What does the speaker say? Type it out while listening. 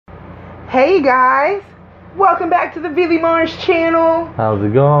Hey guys, welcome back to the Billy Mars channel. How's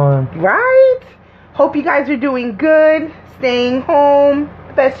it going? Right? Hope you guys are doing good, staying home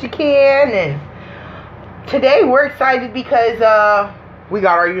the best you can. And today we're excited because we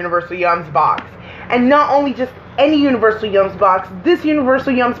got our Universal Yums box. And not only just any Universal Yums box, this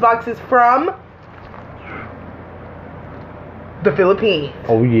Universal Yums box is from the Philippines.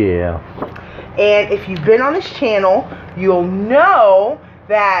 Oh yeah. And if you've been on this channel, you'll know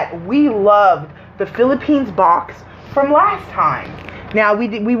that we loved the Philippines box from last time. Now we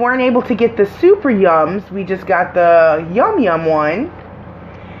weren't able to get the Super Yums. We just got the Yum Yum one,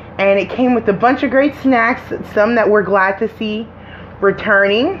 and it came with a bunch of great snacks. Some that we're glad to see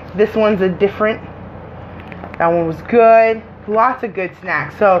returning. This one's a different. That one was good. Lots of good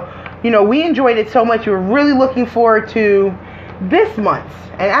snacks. So we enjoyed it so much. We were really looking forward to this month's,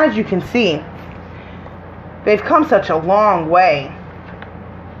 and as you can see, they've come such a long way.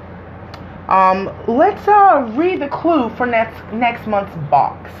 Let's read the clue for next month's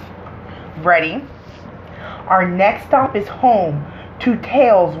box. Ready? Our next stop is home to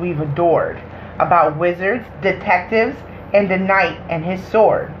tales we've adored about wizards, detectives, and the knight and his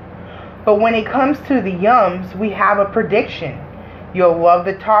sword. But when it comes to the Yums, we have a prediction. You'll love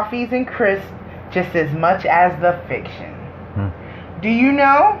the toffees and crisps just as much as the fiction. Do you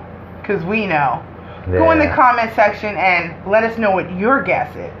know? Because we know. Yeah. Go in the comment section and let us know what your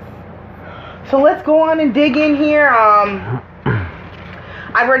guess is. So let's go on and dig in here. I've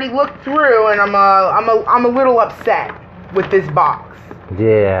already looked through, and I'm a little upset with this box.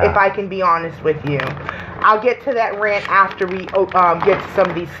 Yeah. If I can be honest with you, I'll get to that rant after we get to some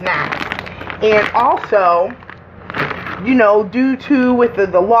of these snacks. And also, due to with the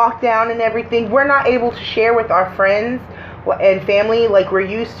lockdown and everything, we're not able to share with our friends and family like we're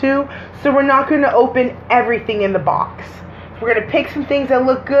used to. So we're not going to open everything in the box. We're going to pick some things that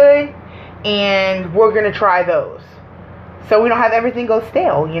look good, and we're going to try those, so we don't have everything go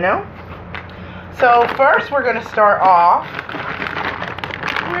stale, So first we're going to start off.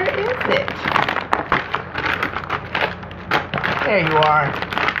 Where is it? There you are.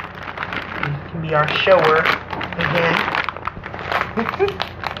 You can be our shower again.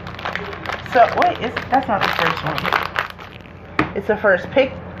 So that's not the first one. It's the first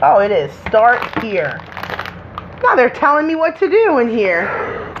pick. Oh, it is. Start here. Now they're telling me what to do in here.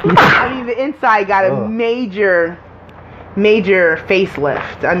 I mean, the inside got a major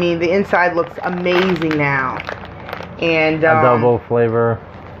facelift. I mean, the inside looks amazing now. And adobo flavor.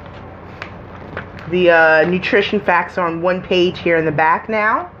 The nutrition facts are on one page here in the back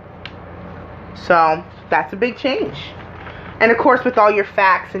now. So that's a big change. And of course, with all your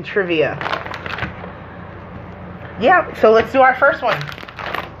facts and trivia. Yeah. So let's do our first one.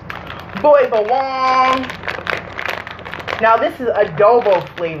 Boy Bawang. Now this is adobo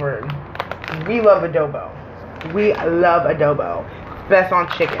flavored. We love adobo. We love adobo. Best on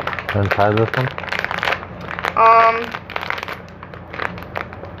chicken. Can I try this one?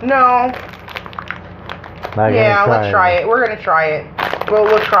 No. Yeah, let's try it. We're gonna try it.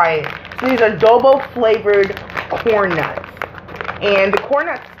 We'll try it. So these are adobo flavored corn nuts. And the corn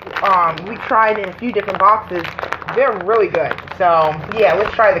nuts, we tried in a few different boxes. They're really good. So yeah,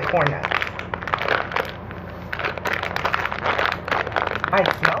 let's try the corn nuts. I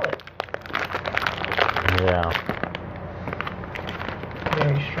smell it. Yeah.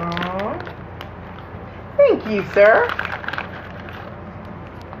 Very strong. Thank you, sir.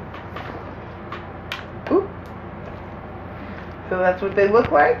 Ooh. So that's what they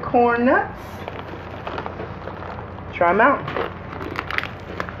look like, corn nuts. Try them out.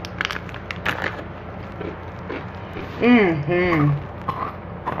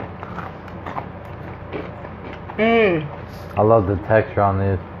 I love the texture on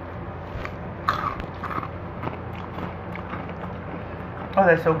these. Oh,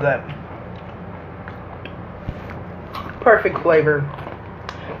 that's so good. Perfect flavor.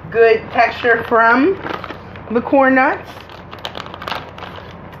 Good texture from the corn nuts.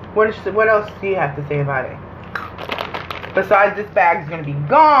 What else do you have to say about it? Besides, this bag's gonna be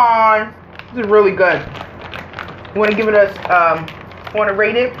gone. This is really good. You want to give it want to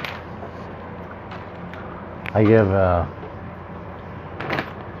rate it? I give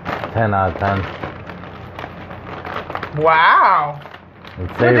 10 out of 10. Wow.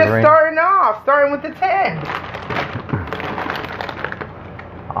 It's We're just savory. starting with the 10.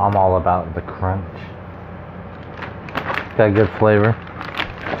 I'm all about the crunch. It's got good flavor.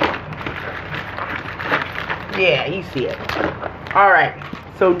 Yeah, you see it. Alright,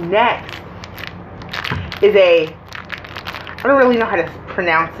 so next is I don't really know how to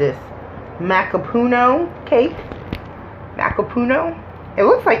pronounce this. Macapuno cake. Macapuno. It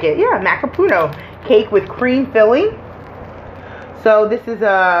looks like it, yeah. Macapuno cake with cream filling. So this is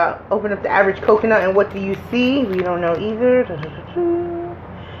open up the average coconut, and what do you see? We don't know either.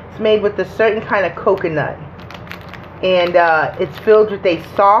 It's made with a certain kind of coconut, and it's filled with a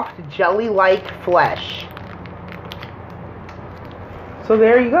soft jelly-like flesh. So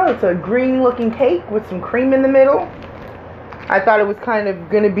there you go. It's a green-looking cake with some cream in the middle. I thought it was kind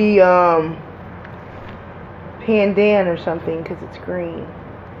of gonna be pandan or something because it's green.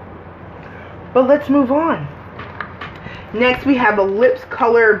 But let's move on. Next we have a Lips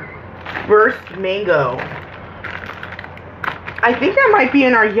Color Burst Mango. I think that might be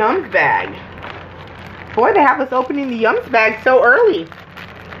in our Yums bag. Boy, they have us opening the Yums bag so early.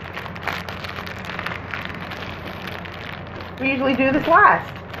 We usually do this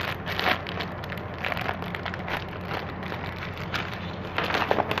last.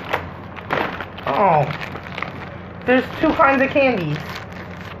 Oh. There's two kinds of candies.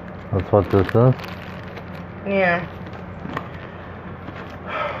 That's what this is? Yeah.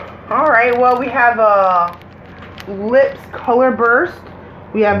 Alright, well we have Lips Color Burst.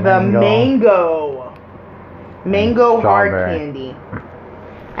 We have the mango hard candy.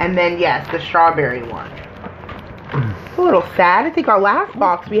 And then yes, the strawberry one. It's a little sad. I think our last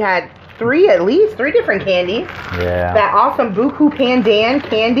box we had at least three different candies. Yeah. That awesome Buku Pandan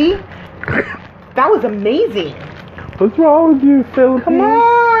candy. That was amazing. What's wrong with you, Philippines? Come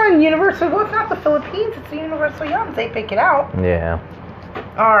on, Universal. Well, it's not the Philippines, it's the Universal Yums. They pick it out. Yeah.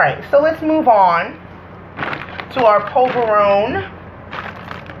 Alright, so let's move on to our Polverone.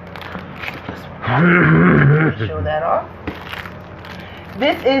 Show that off.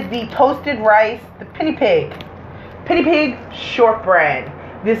 This is the toasted rice, the Pitty Pig shortbread.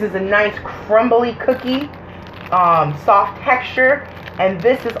 This is a nice crumbly cookie, soft texture, and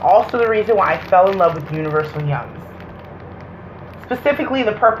this is also the reason why I fell in love with Universal Yums. Specifically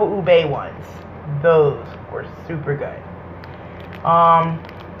the purple ube ones. Those were super good.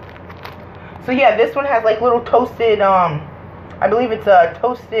 So yeah, this one has like little toasted, I believe it's a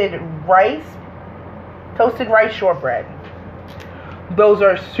toasted rice shortbread. Those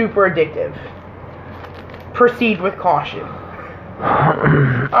are super addictive. Proceed with caution.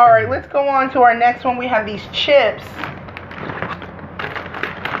 Alright, let's go on to our next one. We have these chips.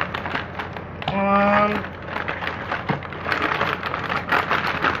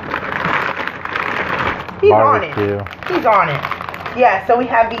 He's on it. He's on it. Yeah, so we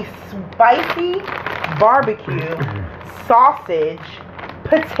have these spicy barbecue sausage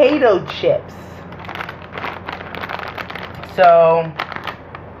potato chips. So,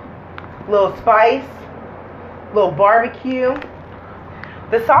 little spice, little barbecue.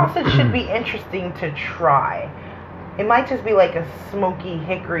 The sausage should be interesting to try. It might just be like a smoky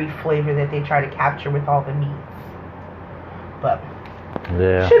hickory flavor that they try to capture with all the meats. But,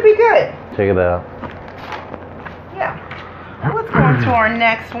 yeah, should be good. Check it out. Yeah. Let's go on to our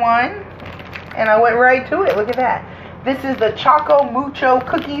next one. And I went right to it. Look at that. This is the Choco Mucho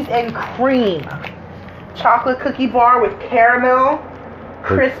Cookies and Cream. Chocolate cookie bar with caramel,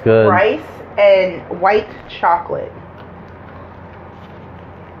 crisp rice, and white chocolate.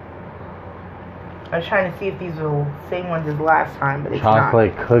 I was trying to see if these are the same ones as last time, but it's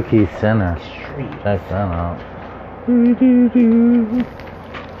Chocolate not. Cookie Center. Extreme. Check that out.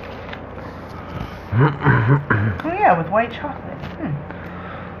 Oh yeah, with white chocolate.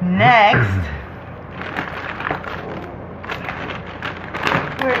 Next.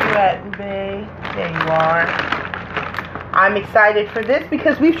 Where are you at, Ube? There you are. I'm excited for this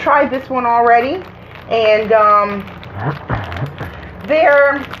because we've tried this one already. And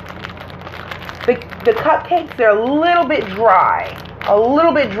the cupcakes, they're a little bit dry. A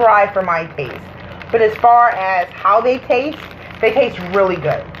little bit dry for my taste. But as far as how they taste really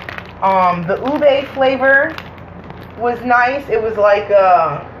good. The ube flavor was nice. It was like,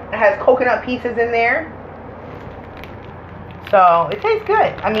 it has coconut pieces in there. So, it tastes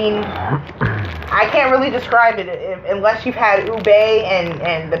good. I mean, I can't really describe it unless you've had ube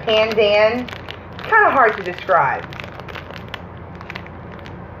and the pandan. It's kind of hard to describe.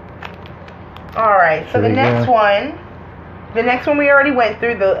 Alright, so the next one we already went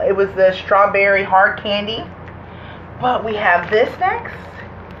through. It was the strawberry hard candy. But we have this next.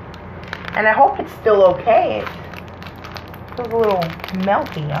 And I hope it's still okay. It feels a little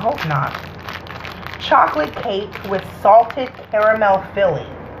melty. I hope not. Chocolate cake with salted caramel filling.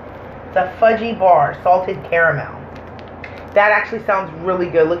 It's a fudgy bar, salted caramel. That actually sounds really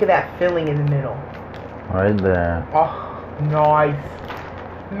good. Look at that filling in the middle. Right there. Oh, nice.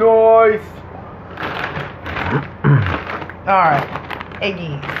 Nice. Alright.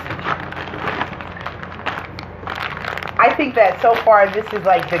 Eggies. I think that so far this is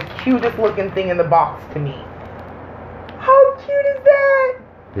like the cutest looking thing in the box to me. How cute is that?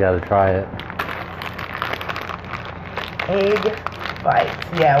 You gotta try it. Egg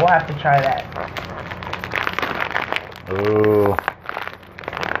bites. Yeah, we'll have to try that. Ooh.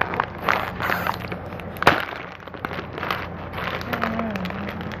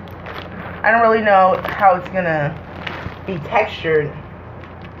 I don't really know how it's gonna be textured.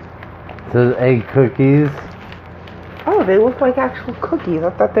 It says egg cookies. Oh, they look like actual cookies. I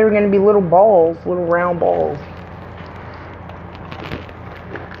thought they were gonna be little balls, little round balls.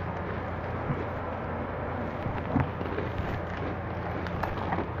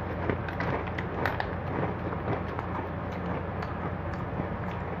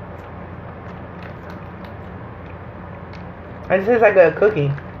 This is like a cookie.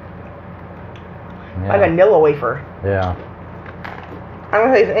 Yeah. Like a Nilla wafer. Yeah. I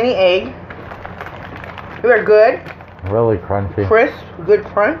don't think there's any egg. They're good. Really crunchy. Crisp, good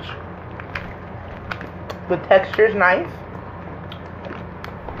crunch. The texture's nice.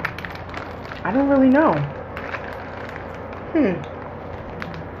 I don't really know.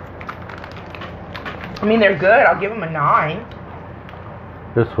 I mean, they're good. I'll give them a 9.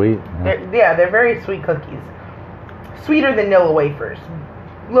 They're sweet. Yeah. They're very sweet cookies. Sweeter than Nilla wafers.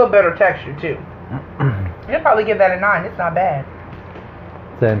 A little better texture, too. I'd probably give that a 9. It's not bad.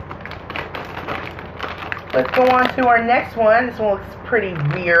 Same. Let's go on to our next one. This one looks pretty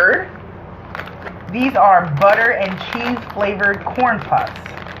weird. These are butter and cheese flavored corn puffs.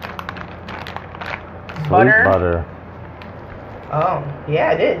 Sweet butter. Oh,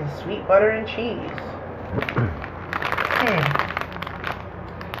 yeah, it is. Sweet butter and cheese.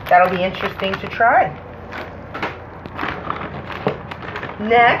 That'll be interesting to try.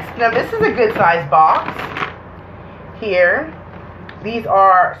 Next, now this is a good size box. Here, these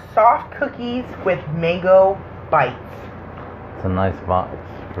are soft cookies with mango bites. It's a nice box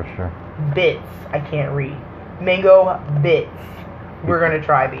for sure. Bits. I can't read. Mango bits. We're gonna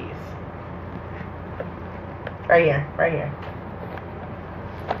try these. Right here. Right here.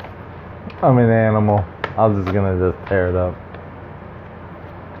 I'm an animal. I'm just gonna just tear it up.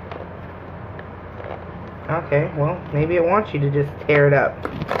 Okay, well, maybe it wants you to just tear it up.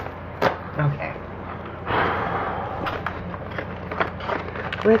 Okay.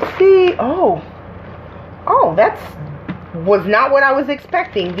 Let's see. Oh, was not what I was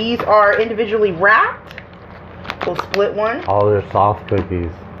expecting. These are individually wrapped. We'll split one. Oh, they're soft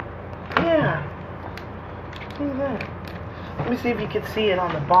cookies. Yeah. Look at that. Let me see if you can see it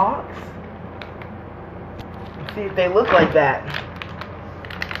on the box. Let's see if they look like that.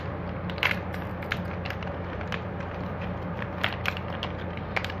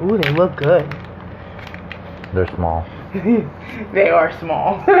 Ooh, they look good. They're small. They are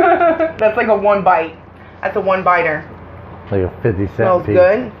small. That's like a 1 bite. That's a 1 biter. Like a 50-cent Smells piece.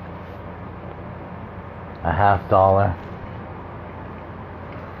 good. A $50.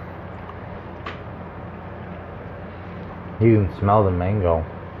 You can smell the mango.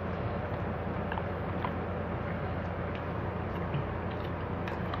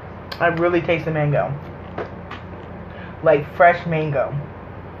 I really taste the mango. Like fresh mango.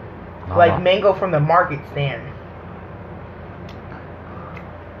 Like mango from the market stand.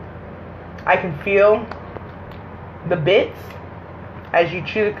 I can feel the bits as you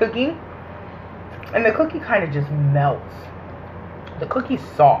chew the cookie. And the cookie kind of just melts. The cookie's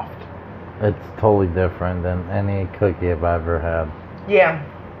soft. It's totally different than any cookie I've ever had. Yeah.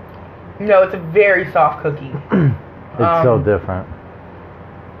 No, it's a very soft cookie. It's so different.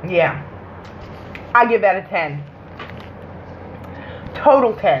 Yeah. I give that a 10.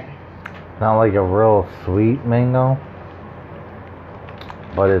 Total 10. Not like a real sweet mango,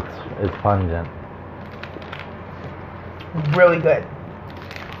 but it's pungent. Really good.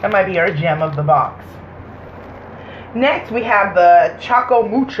 That might be our gem of the box. Next, we have the Choco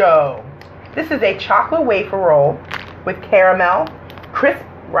Mucho. This is a chocolate wafer roll with caramel, crisp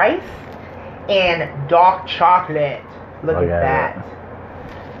rice, and dark chocolate. Look at that.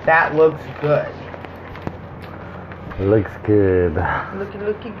 That looks good. Looks good.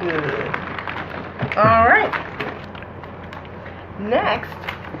 Looky good. Alright. Next,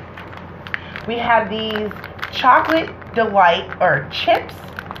 we have these Chocolate Delight, or Chips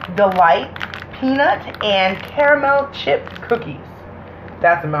Delight peanut and caramel chip cookies.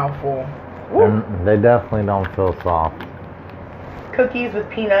 That's a mouthful. They definitely don't feel soft. Cookies with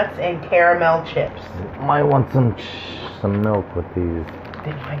peanuts and caramel chips. Might want some milk with these.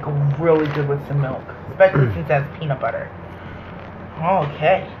 They might go really good with some milk, especially since that's peanut butter.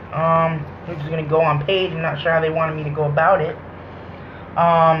 Okay. We're just gonna go on page. I'm not sure how they wanted me to go about it.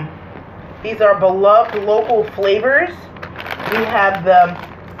 These are beloved local flavors we have the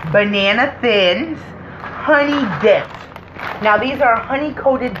Banana Thins Honey Dipped. Now these are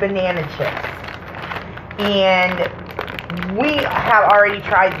honey-coated banana chips. And we have already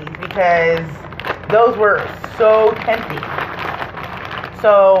tried these because those were so tempting.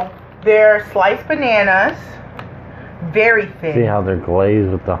 So they're sliced bananas, very thin. See how they're glazed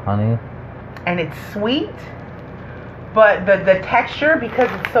with the honey? And it's sweet, but the texture, because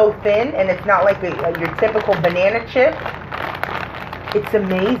it's so thin and it's not like your typical banana chip, it's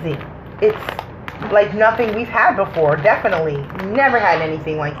amazing. It's like nothing we've had before. Definitely never had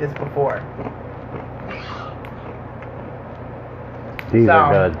anything like this before. These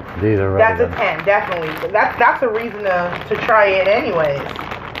are good. These are really that's good. A 10, definitely. That's a reason to try it anyways.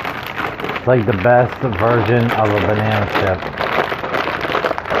 It's like the best version of a banana chip.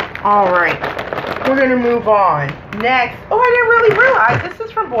 Alright, we're going to move on. Next, oh, I didn't really realize this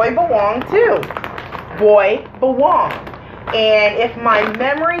is from Boy Bawang too. Boy Bawang. And if my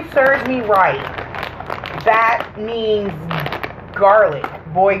memory serves me right, that means garlic.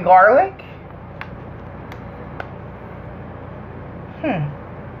 Boy garlic?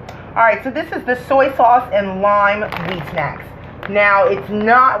 Alright, so this is the soy sauce and lime wheat snacks. Now, it's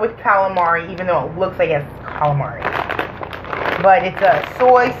not with calamari, even though it looks like it's calamari. But it's a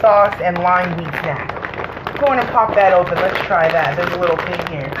soy sauce and lime wheat snack. Go on and pop that open. Let's try that. There's a little thing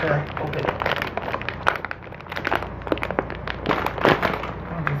here to open it.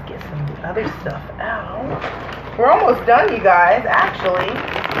 I'll just get some of the other stuff out. We're almost done, you guys, actually.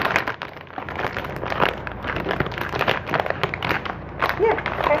 Yeah,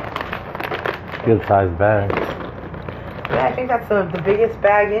 okay. Good sized bag. Yeah, I think that's the biggest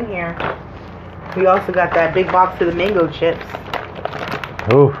bag in here. We also got that big box of the mango chips.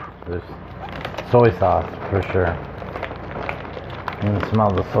 Ooh, there's soy sauce for sure. You can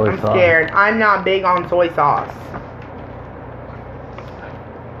smell the soy sauce. I'm scared. I'm not big on soy sauce.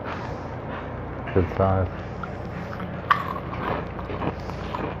 Good size.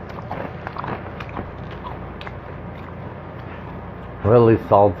 Really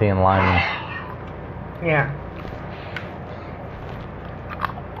salty and limey. Yeah.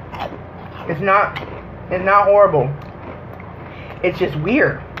 It's not horrible. It's just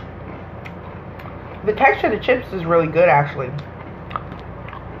weird. The texture of the chips is really good, actually.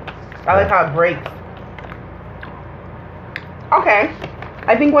 I like how it breaks. Okay.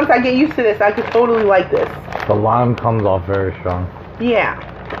 I think once I get used to this, I could totally like this. The lime comes off very strong. Yeah.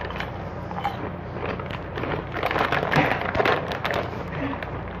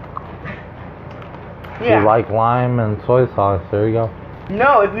 If you like lime and soy sauce, there you go.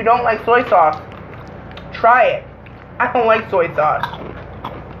 No, if you don't like soy sauce, try it. I don't like soy sauce.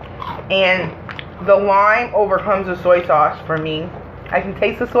 And the lime overcomes the soy sauce for me. I can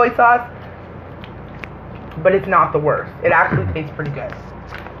taste the soy sauce, but it's not the worst. It actually tastes pretty good.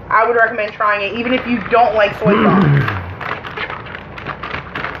 I would recommend trying it even if you don't like soy sauce.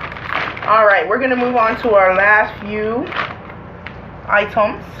 Alright, we're going to move on to our last few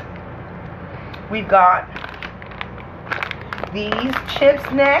items. We've got these chips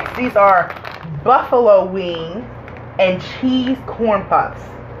next. These are buffalo wing and cheese corn puffs.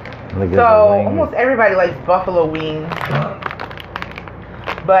 So almost everybody likes buffalo wings,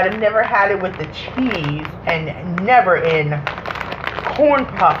 but I've never had it with the cheese and never in corn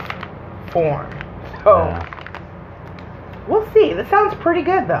puff form. So we'll see. This sounds pretty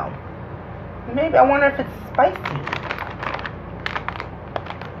good though. Maybe I wonder if it's spicy.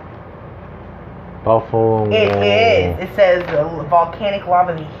 Buffalo. It is. It says volcanic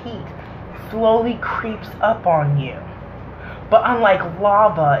lava, the heat slowly creeps up on you. But unlike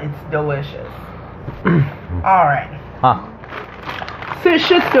lava, it's delicious. Alright. Huh. So it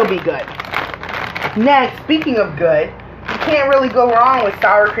should still be good. Next, speaking of good, you can't really go wrong with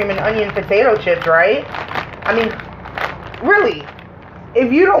sour cream and onion potato chips, right? I mean, really.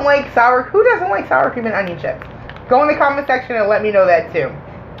 If you don't like who doesn't like sour cream and onion chips? Go in the comment section and let me know that too.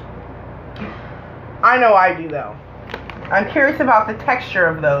 I know I do though. I'm curious about the texture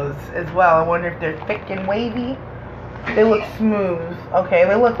of those as well. I wonder if they're thick and wavy. They look smooth. Okay,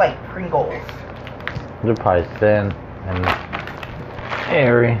 they look like Pringles. They're probably thin and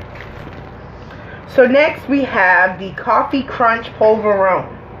airy. So next we have the Coffee Crunch Polverone.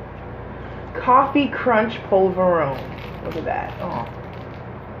 Coffee Crunch Polverone. Look at that. Oh.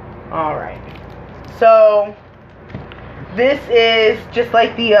 Alright. So this is just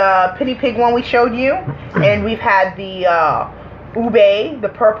like the Pity Pig one we showed you. And we've had the Ube, the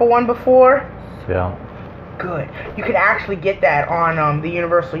purple one before. Yeah. Good. You can actually get that on the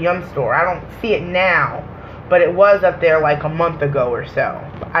Universal Yum store. I don't see it now, but it was up there like a month ago or so.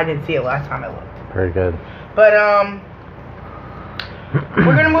 I didn't see it last time I looked. Very good. But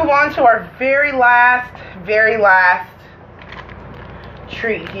We're gonna move on to our very last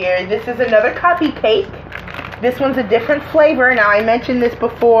treat here. This is another cuppy cake. This one's a different flavor. Now, I mentioned this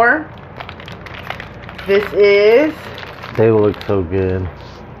before. This is... They look so good.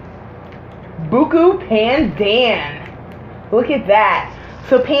 Buku Pandan. Look at that.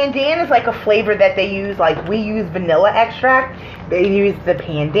 So Pandan is like a flavor that they use. Like, we use vanilla extract. They use the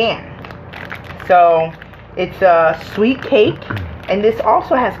Pandan. So, it's a sweet cake. And this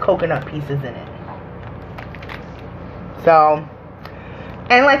also has coconut pieces in it. So...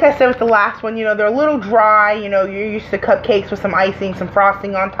 And like I said with the last one, you know, they're a little dry. You know, you're used to cupcakes with some icing, some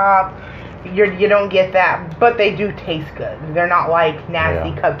frosting on top. You don't get that. But they do taste good. They're not like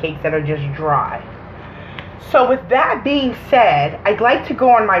nasty cupcakes that are just dry. So with that being said, I'd like to go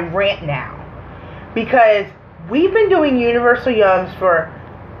on my rant now. Because we've been doing Universal Yums for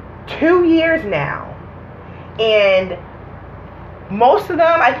 2 years now. And most of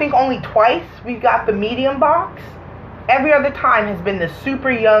them, I think only twice, we've got the medium box. Every other time has been the Super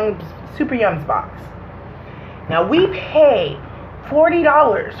Yums box. Now, we pay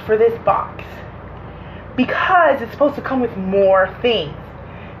 $40 for this box because it's supposed to come with more things.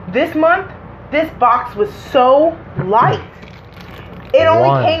 This month, this box was so light. It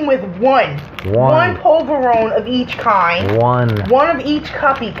only came with one polverone of each kind. One of each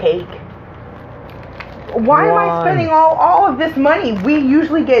cuppy cake. Why am I spending all of this money? We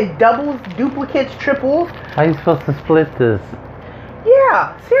usually get doubles, duplicates, triples. How are you supposed to split this?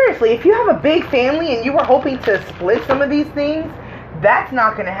 Yeah, seriously, if you have a big family and you were hoping to split some of these things, that's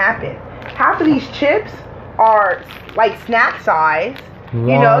not going to happen. Half of these chips are like snack size. You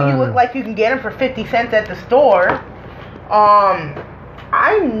know, you look like you can get them for 50 cents at the store.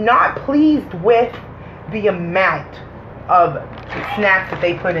 I'm not pleased with the amount of snacks that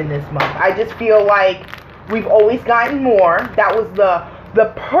they put in this month. I just feel like we've always gotten more. That was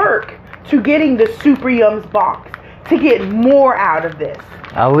the perk to getting the Super Yums box, to get more out of this.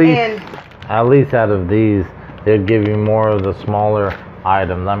 At least out of these, they'll give you more of the smaller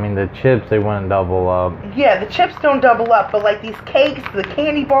items. I mean, the chips, they wouldn't double up. Yeah, the chips don't double up, but like these cakes, the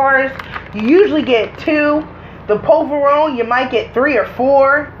candy bars, you usually get 2. The polverone, you might get 3 or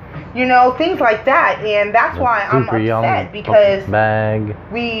 4. You know, things like that. And that's why I'm upset, because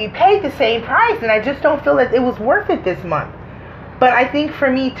we paid the same price, and I just don't feel that it was worth it this month. But I think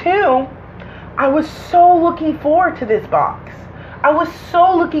for me too, I was so looking forward to this box. I was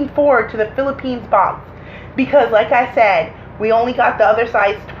so looking forward to the Philippines box, because like I said, we only got the other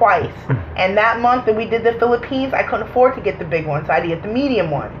size twice. And that month that we did the Philippines, I couldn't afford to get the big one, so I had to get the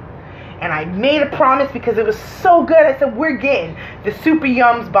medium one. And I made a promise because it was so good. I said, we're getting the Super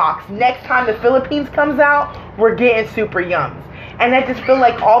Yums box. Next time the Philippines comes out, we're getting Super Yums. And I just feel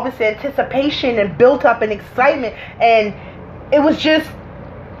like all this anticipation and built up and excitement, and it was just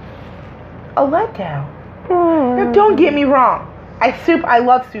a letdown. Now, don't get me wrong. I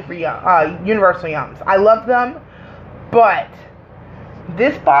love Universal Yums. I love them. But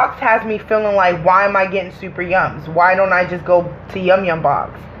this box has me feeling like, why am I getting Super Yums? Why don't I just go to Yum Yum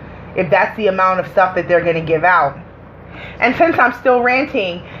box? If that's the amount of stuff that they're going to give out. And since I'm still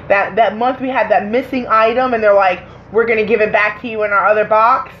ranting, that month we had that missing item, and they're like, we're going to give it back to you in our other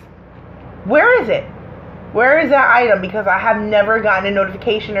box. Where is it? Where is that item? Because I have never gotten a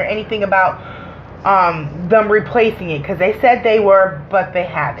notification or anything about them replacing it. Because they said they were, but they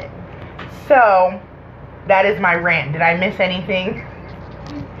haven't. So, that is my rant. Did I miss anything?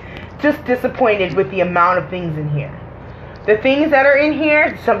 Just disappointed with the amount of things in here. The things that are in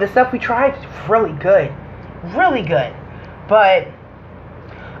here, some of the stuff we tried, is really good. Really good. But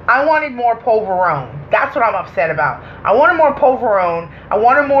I wanted more polverone. That's what I'm upset about. I wanted more polverone. I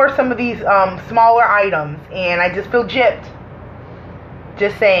wanted more some of these smaller items. And I just feel gypped.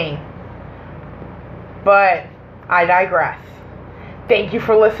 Just saying. But I digress. Thank you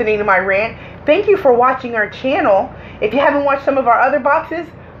for listening to my rant. Thank you for watching our channel. If you haven't watched some of our other boxes,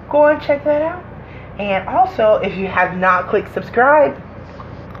 go and check that out. And also, if you have not clicked subscribe,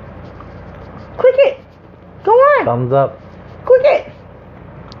 click it. Go on. Thumbs up. Click it.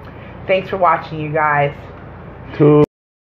 Thanks for watching, you guys.